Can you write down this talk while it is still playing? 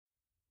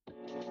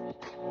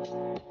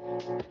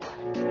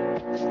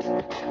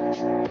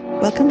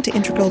Welcome to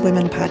Integral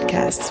Women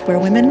Podcasts, where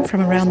women from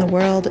around the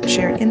world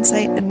share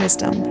insight and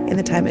wisdom in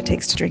the time it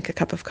takes to drink a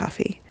cup of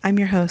coffee. I'm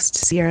your host,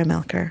 Sierra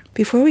Melker.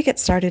 Before we get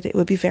started, it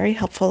would be very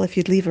helpful if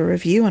you'd leave a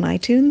review on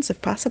iTunes,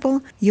 if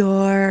possible.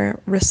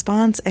 Your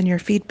response and your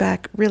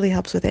feedback really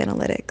helps with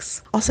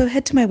analytics. Also,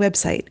 head to my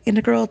website,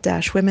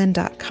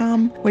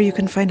 integral-women.com, where you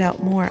can find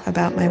out more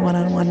about my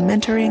one-on-one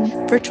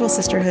mentoring, virtual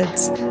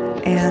sisterhoods,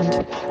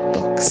 and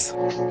books.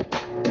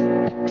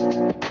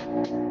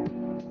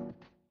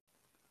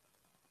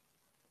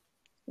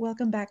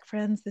 Welcome back,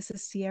 friends. This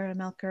is Sierra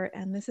Melker,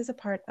 and this is a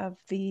part of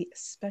the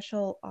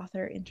special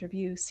author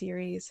interview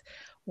series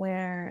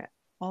where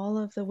all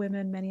of the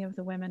women, many of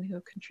the women who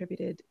have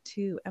contributed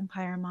to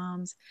Empire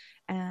Moms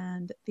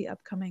and the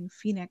upcoming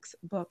Phoenix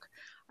book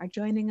are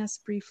joining us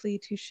briefly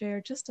to share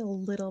just a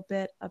little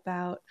bit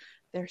about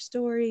their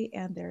story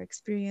and their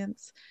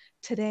experience.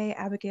 Today,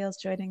 Abigail's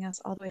joining us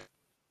all the way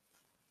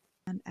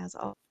and as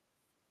always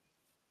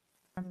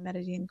from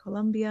Medellin,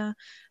 Colombia.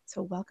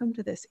 So welcome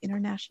to this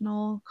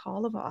international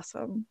call of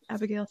awesome.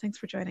 Abigail, thanks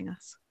for joining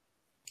us.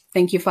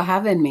 Thank you for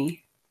having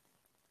me.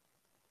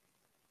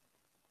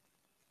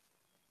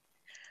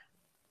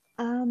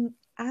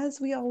 As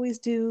we always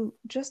do,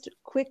 just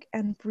quick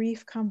and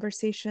brief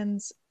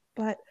conversations,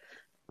 but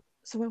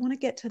so I want to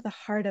get to the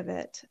heart of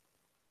it.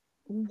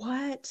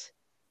 What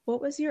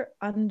was your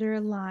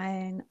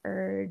underlying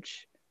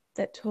urge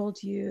that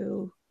told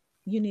you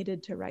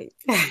needed to write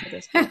for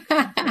this book?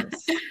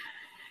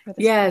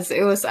 Yes,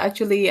 it was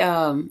actually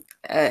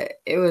it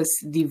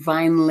was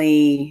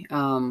divinely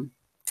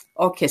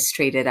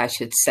orchestrated, I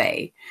should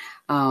say.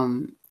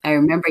 I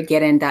remember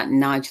getting that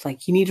nudge,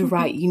 like, you need to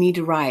write, you need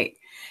to write.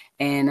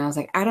 And I was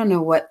like, I don't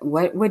know,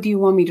 what do you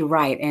want me to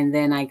write? And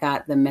then I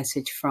got the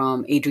message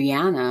from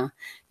Adriana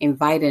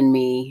inviting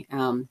me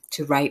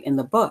to write in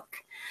the book.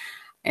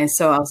 And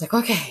so I was like,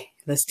 okay,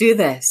 let's do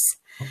this.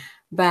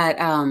 But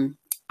I'm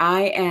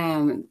like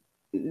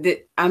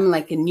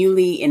a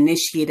newly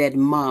initiated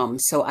mom.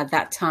 So at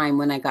that time,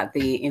 when I got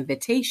the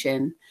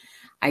invitation,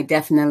 I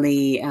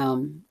definitely,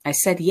 I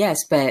said yes,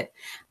 but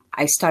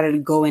I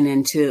started going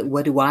into,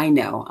 what do I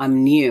know?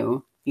 I'm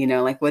new,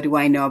 like, what do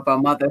I know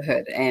about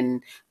motherhood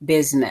and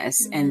business?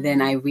 Mm-hmm. And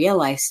then I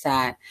realized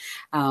that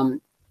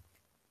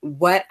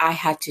what I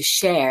had to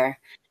share.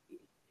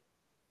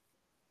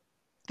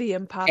 The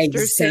imposter,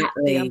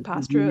 exactly. The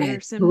imposter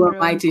yes. syndrome. Who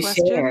am I to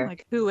question? share?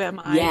 Like, who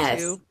am I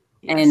yes. to?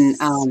 Yes.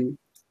 And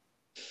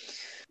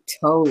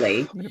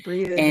totally. I'm gonna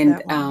breathe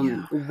into that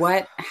one.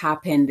 What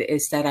happened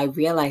is that I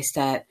realized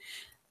that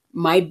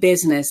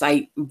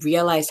I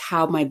realized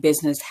how my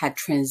business had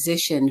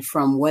transitioned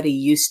from what it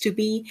used to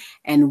be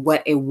and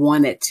what it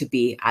wanted to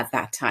be at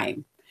that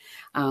time.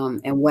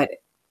 And what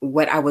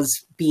I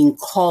was being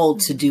called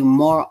to do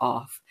more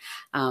of.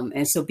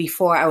 And so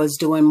before, I was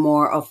doing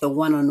more of the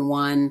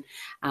one-on-one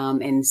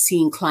and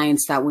seeing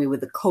clients that way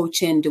with the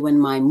coaching, doing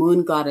my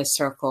Moon Goddess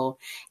Circle.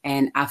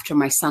 And after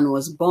my son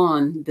was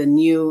born, the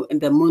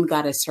Moon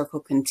Goddess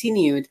Circle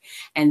continued.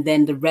 And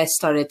then the rest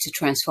started to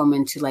transform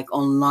into like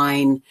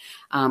online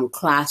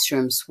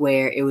classrooms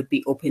where it would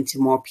be open to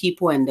more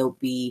people and there'll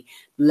be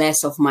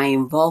less of my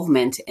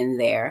involvement in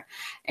there.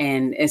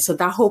 And so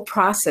that whole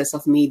process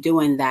of me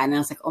doing that, and I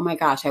was like, oh my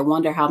gosh, I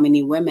wonder how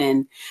many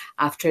women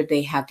after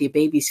they have their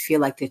babies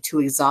feel like they're too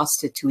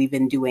exhausted to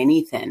even do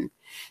anything,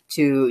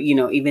 to,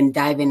 even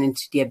diving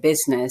into their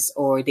business,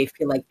 or they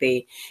feel like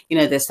they,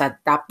 there's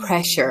that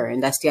pressure.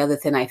 And that's the other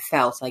thing I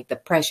felt, like the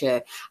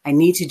pressure. I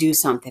need to do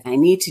something. I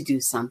need to do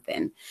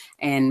something.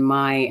 And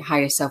my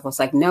higher self was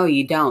like, no,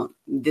 you don't.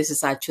 This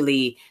is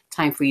actually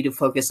time for you to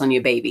focus on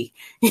your baby.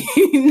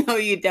 No,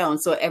 you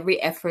don't. So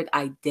every effort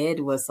I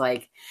did was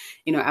like,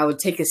 I would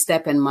take a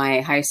step and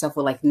my higher self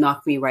would like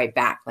knock me right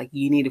back. Like,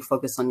 you need to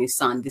focus on your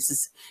son. This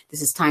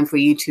is time for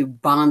you to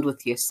bond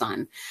with your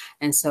son.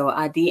 And so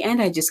at the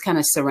end, I just kind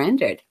of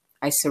surrendered.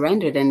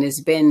 And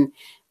it's been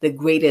the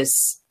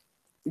greatest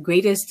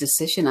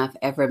decision I've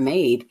ever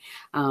made.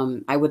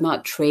 I would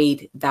not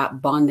trade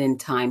that bonding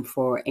time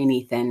for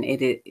anything.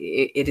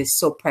 It is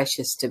so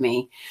precious to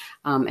me.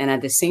 And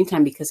at the same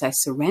time, because I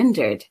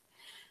surrendered,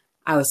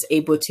 I was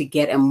able to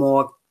get a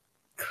more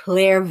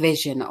clear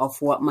vision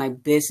of what my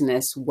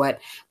business, what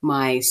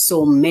my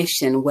soul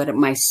mission, what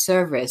my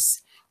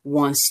service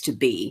wants to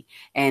be.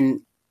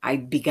 And I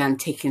began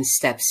taking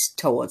steps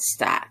towards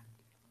that.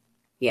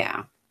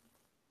 Yeah.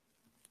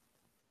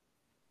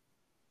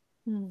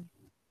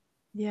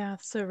 Yeah,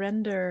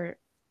 surrender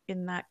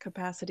in that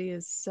capacity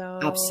is so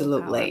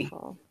absolutely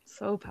powerful.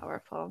 So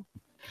powerful.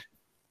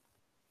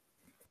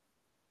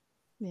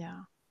 Yeah.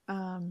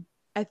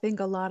 I think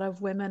a lot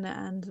of women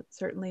and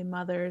certainly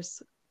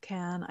mothers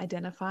can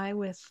identify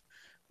with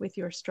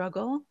your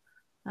struggle.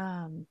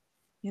 I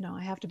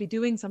have to be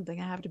doing something.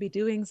 I have to be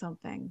doing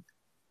something,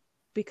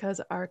 because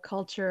our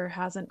culture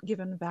hasn't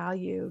given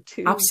value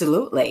to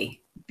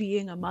absolutely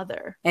being a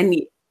mother. And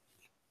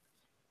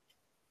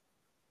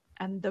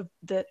the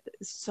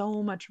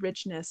so much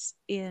richness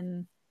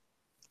in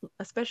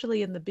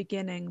especially in the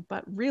beginning,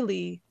 but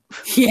really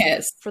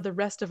Yes, for the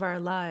rest of our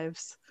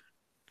lives.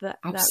 That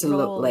role is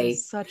absolutely.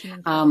 such an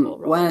incredible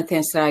One of role. the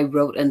things that I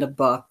wrote in the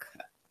book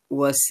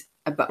was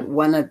about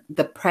one of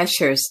the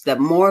pressures, the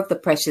more of the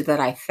pressure that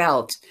I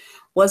felt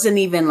wasn't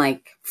even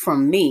like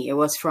from me. It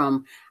was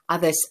from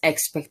others'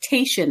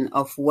 expectation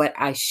of what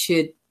I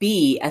should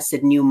be as a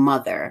new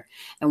mother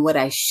and what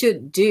I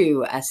should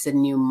do as a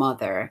new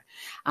mother,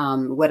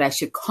 what I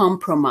should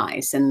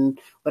compromise and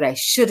what I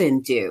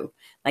shouldn't do.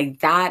 Like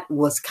that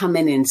was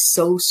coming in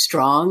so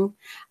strong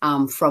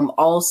from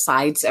all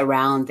sides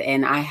around,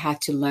 and I had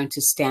to learn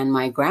to stand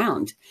my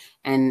ground.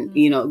 And, Mm.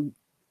 you know,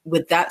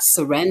 with that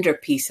surrender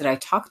piece that I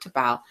talked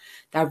about,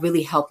 that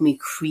really helped me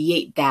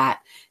create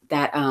that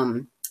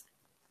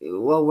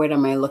what word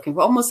am I looking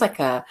for? Almost like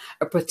a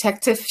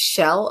protective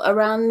shell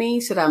around me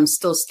so that I'm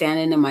still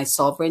standing in my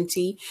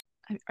sovereignty.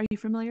 Are you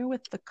familiar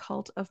with the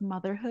cult of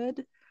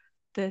motherhood?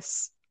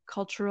 This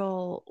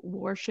cultural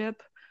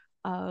worship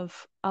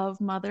of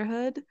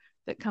motherhood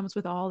that comes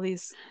with all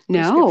these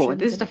No,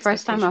 prescriptions this is and the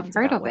first time I've expectations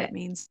heard about of what it it.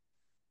 means.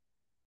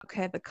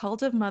 Okay, the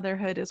cult of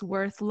motherhood is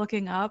worth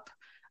looking up,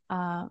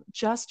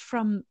 just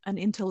from an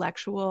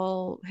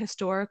intellectual,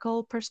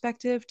 historical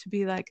perspective, to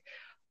be like,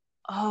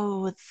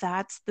 oh,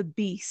 that's the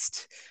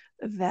beast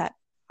that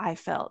I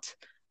felt.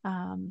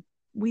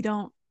 We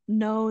don't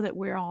know that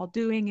we're all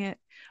doing it,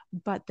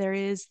 but there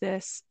is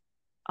this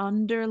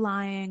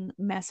underlying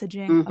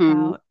messaging Mm-hmm.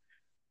 about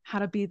how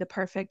to be the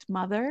perfect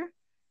mother.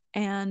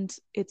 And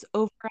it's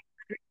over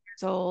 100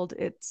 years old.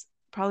 It's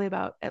probably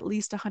about at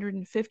least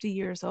 150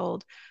 years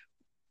old.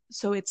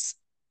 So it's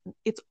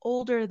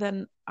older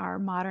than our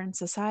modern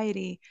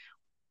society,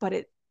 but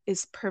it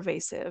is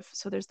pervasive.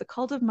 So there's the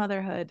cult of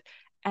motherhood.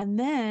 And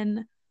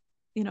then,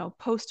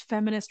 post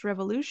feminist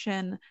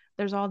revolution,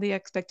 there's all the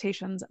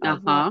expectations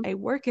of what Uh-huh. a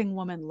working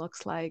woman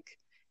looks like.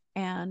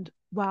 And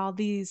while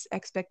these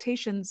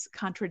expectations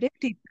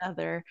contradict each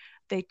other,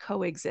 they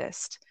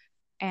coexist.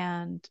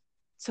 And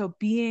so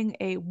being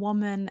a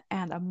woman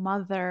and a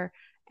mother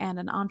and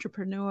an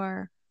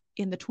entrepreneur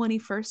in the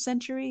 21st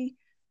century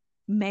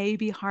may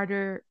be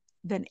harder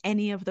than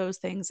any of those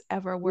things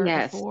ever were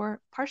Yes,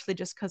 before, partially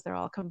just because they're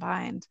all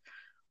combined,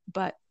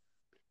 but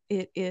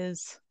it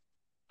is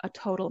a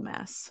total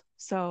mess.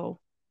 So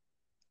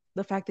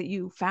the fact that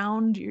you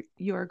found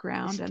your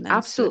ground it's and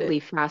then stood it absolutely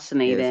is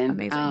fascinating.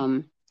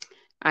 amazing.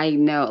 I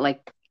know,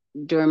 like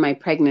during my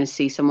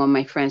pregnancy, some of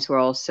my friends were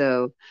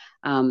also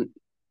um,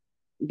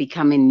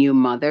 becoming new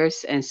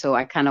mothers, and so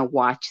I kind of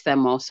watched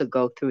them also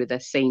go through the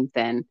same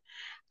thing.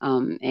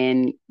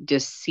 And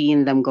just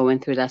seeing them going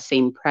through that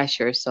same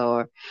pressure.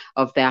 So,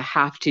 of that, I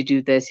have to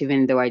do this,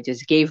 even though I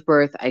just gave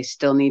birth, I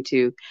still need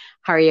to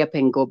hurry up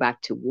and go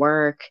back to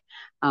work.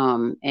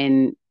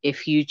 And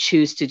if you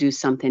choose to do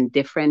something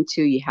different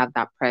too, you have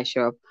that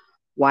pressure of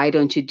why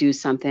don't you do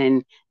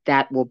something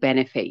that will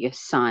benefit your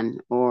son?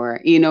 Or,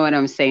 you know what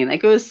I'm saying?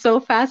 Like it was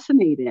so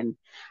fascinating.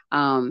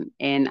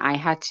 And I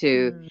had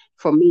to, Mm,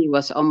 for me, it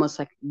was almost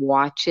like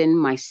watching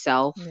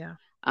myself yeah.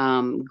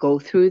 go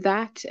through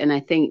that. And I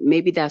think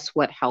maybe that's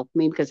what helped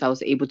me because I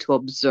was able to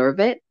observe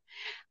it.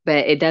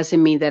 But it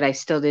doesn't mean that I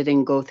still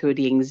didn't go through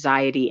the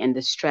anxiety and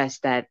the stress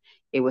that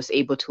it was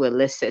able to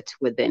elicit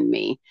within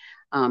me.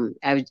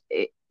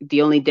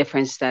 The only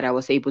difference that I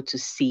was able to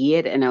see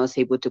it and I was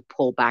able to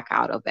pull back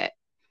out of it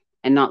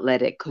and not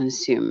let it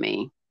consume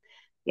me.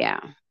 Yeah.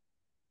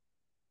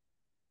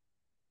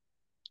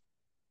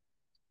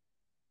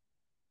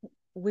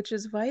 Which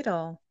is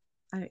vital.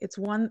 It's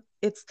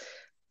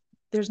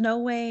there's no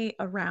way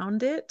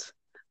around it,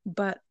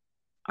 but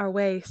our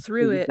way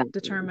through it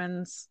Exactly.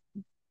 determines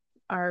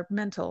our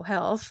mental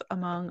health,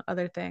 among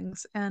other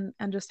things, and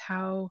just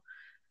how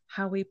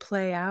we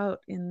play out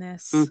in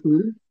this.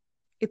 Mm-hmm.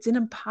 It's an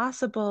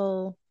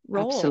impossible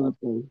role.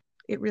 Absolutely.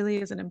 It really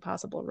is an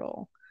impossible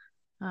role.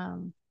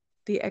 um,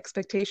 the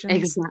expectations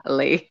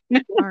Exactly.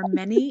 are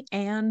many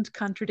and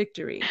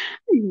contradictory, right?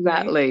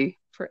 Exactly.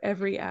 For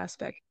every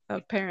aspect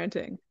of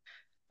parenting.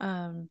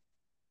 um,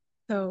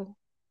 so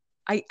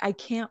I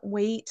can't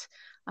wait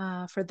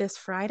for this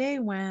Friday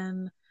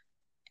when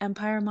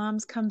Empire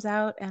Moms comes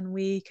out and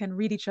we can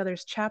read each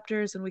other's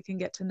chapters and we can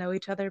get to know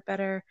each other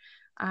better.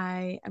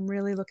 I am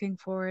really looking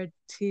forward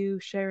to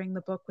sharing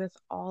the book with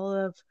all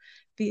of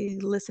the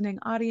listening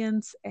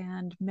audience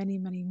and many,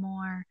 many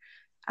more.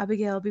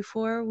 Abigail,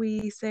 before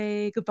we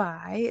say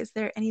goodbye, is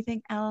there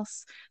anything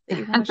else that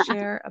you want to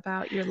share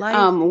about your life,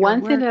 your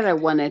One thing that work, I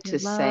wanted your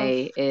to love,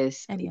 say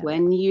is any of it?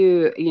 when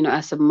you know,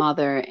 as a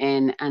mother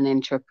and an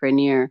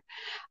entrepreneur,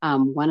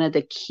 one of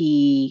the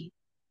key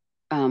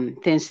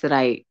things that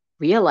I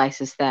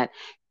realize is that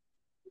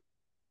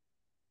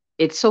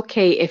it's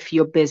okay if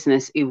your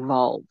business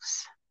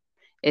evolves.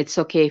 It's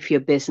okay if your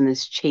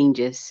business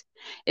changes.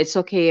 It's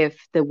okay if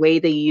the way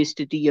that you used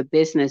to do your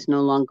business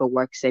no longer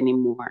works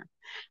anymore.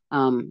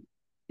 Um,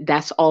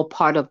 that's all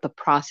part of the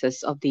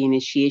process of the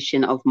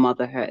initiation of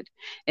motherhood.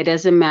 It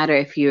doesn't matter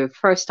if you're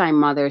first time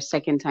mother,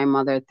 second time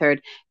mother,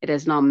 third, it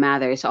does not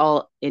matter. It's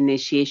all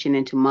initiation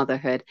into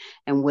motherhood.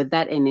 And with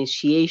that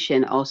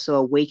initiation also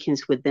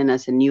awakens within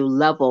us a new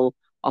level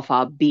of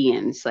our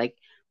beings. Like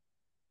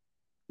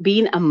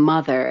being a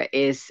mother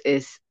is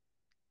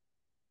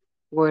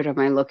word am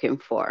I looking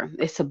for?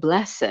 It's a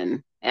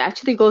blessing. It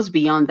actually goes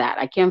beyond that.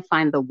 I can't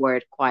find the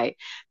word quite,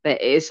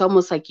 but it's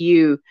almost like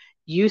you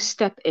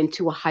step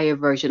into a higher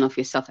version of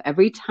yourself.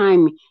 Every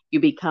time you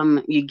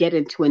get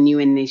into a new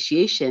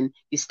initiation,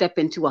 you step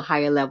into a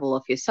higher level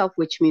of yourself,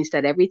 which means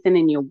that everything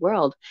in your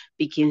world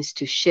begins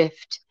to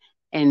shift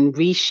and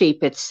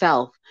reshape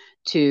itself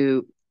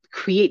to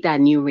create that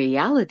new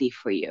reality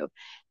for you.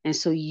 And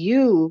so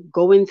you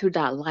going through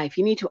that life,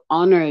 you need to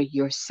honor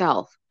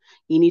yourself.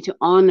 You need to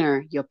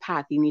honor your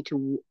path. You need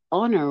to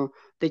honor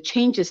the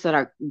changes that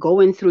are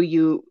going through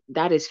you,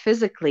 that is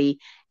physically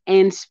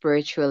and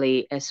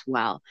spiritually as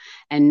well.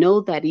 And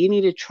know that you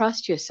need to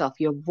trust yourself,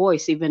 your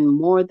voice, even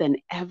more than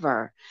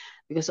ever,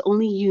 because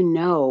only you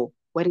know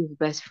what is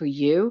best for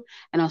you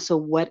and also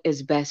what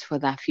is best for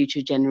that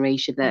future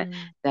generation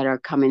that are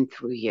coming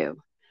through you.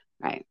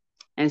 Right.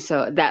 And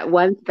so that's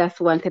one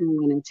thing I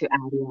wanted to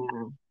add.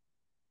 Yeah.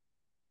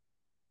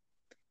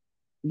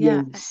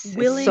 Yeah, Yes, it's so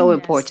willingness,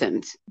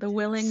 important. the So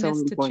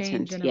willingness to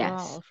change important. and Yes.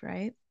 evolve,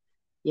 right?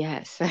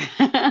 Yes.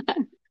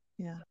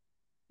 Yeah,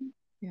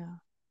 yeah,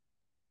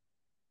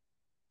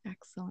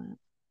 excellent.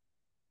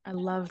 I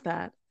love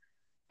that.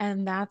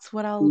 And that's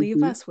what I'll leave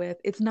Hmm. us with.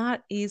 It's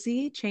not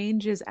easy.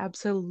 Change is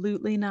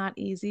absolutely not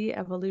easy.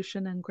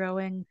 Evolution and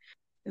growing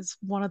is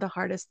one of the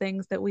hardest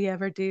things that we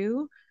ever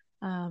do.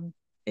 Um,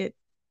 it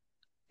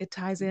it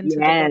ties into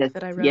the book Yes.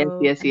 that I Yes.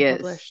 wrote Yes. and Yes.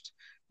 published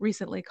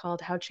recently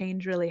called How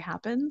Change Really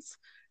Happens.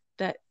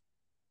 That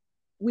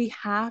we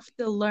have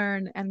to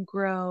learn and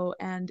grow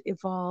and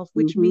evolve,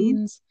 which Hmm.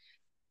 means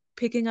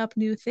picking up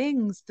new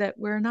things that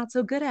we're not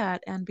so good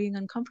at and being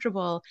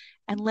uncomfortable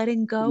and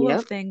letting go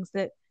of Yep. things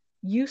that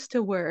used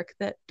to work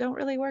that don't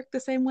really work the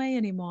same way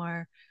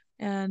anymore,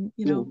 and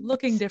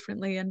looking Yes.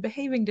 differently and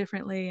behaving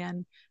differently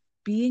and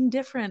being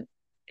different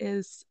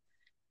is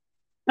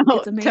Oh,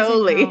 it's amazing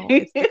totally. how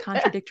it's the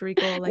contradictory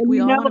goal. Like And we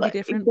all want to be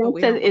different, but that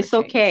we says don't want to it's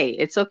change. okay.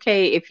 It's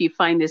okay if you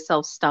find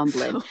yourself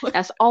stumbling. So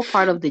That's all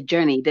part of the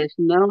journey. There's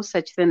no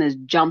such thing as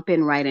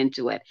jumping right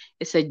into it.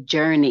 It's a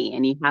journey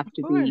and you have of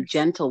to be course,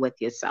 gentle with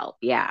yourself.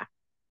 Yeah.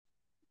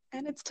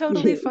 and it's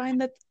totally fine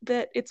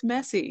that it's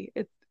messy.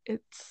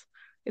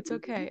 It's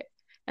okay.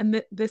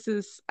 And this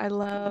is I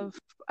love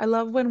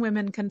when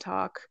women can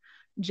talk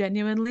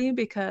genuinely,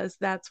 because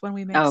that's when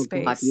we make Oh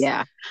God, space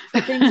yeah. for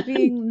things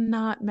being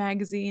not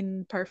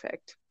magazine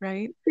perfect,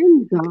 right?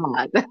 Thank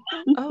Like, God.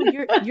 oh,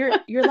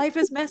 your life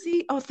is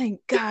messy. Oh,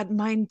 thank God,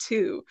 mine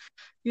too.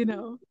 You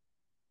know.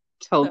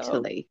 So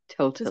Totally. just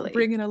Totally.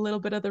 bringing a little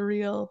bit of the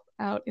real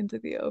out into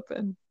the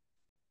open.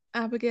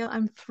 Abigail,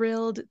 I'm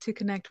thrilled to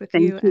connect with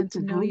Thank you you and to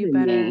for know you having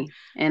better. me.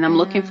 And I'm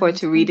looking forward And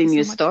to thank you reading so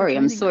your much for story.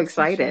 I'm joining so us and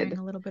sharing excited.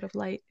 a little bit of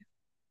light.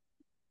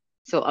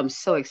 So I'm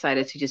so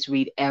excited to just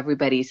read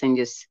everybody's and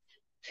just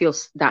feel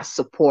that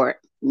support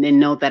and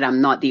know that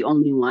I'm not the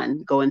only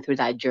one going through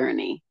that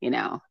journey, you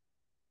know.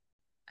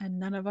 And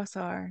none of us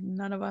are.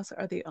 None of us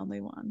are the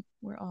only one.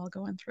 We're all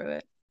going through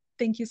it.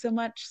 Thank you so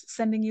much.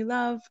 Sending you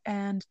love,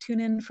 and tune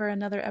in for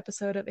another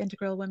episode of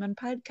Integral Women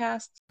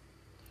Podcast.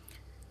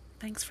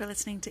 Thanks for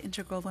listening to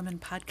Integral Women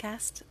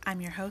Podcast. I'm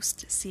your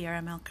host,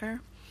 Sierra Melker.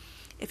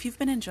 If you've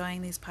been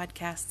enjoying these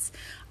podcasts,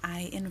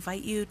 I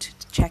invite you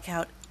to check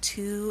out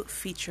two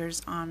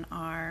features on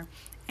our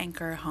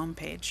Anchor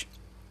homepage.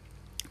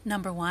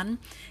 Number one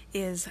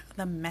is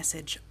the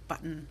message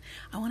button.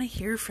 I want to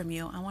hear from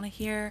you. I want to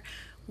hear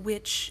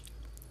which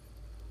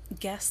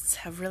guests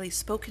have really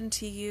spoken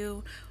to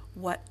you,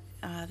 what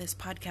this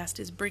podcast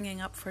is bringing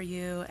up for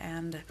you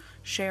and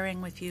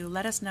sharing with you.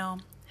 Let us know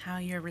how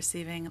you're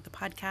receiving the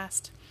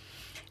podcast.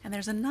 And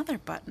there's another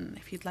button.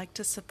 If you'd like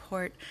to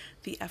support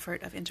the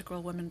effort of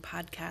Integral Women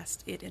Podcast,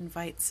 it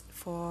invites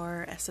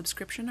for a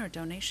subscription or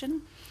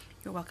donation.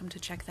 You're welcome to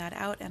check that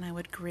out, and I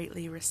would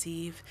greatly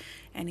receive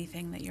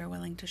anything that you're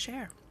willing to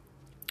share,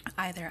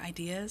 either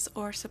ideas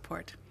or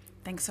support.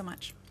 Thanks so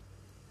much.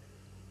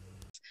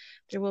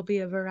 There will be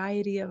a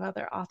variety of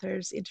other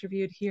authors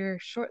interviewed here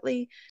shortly.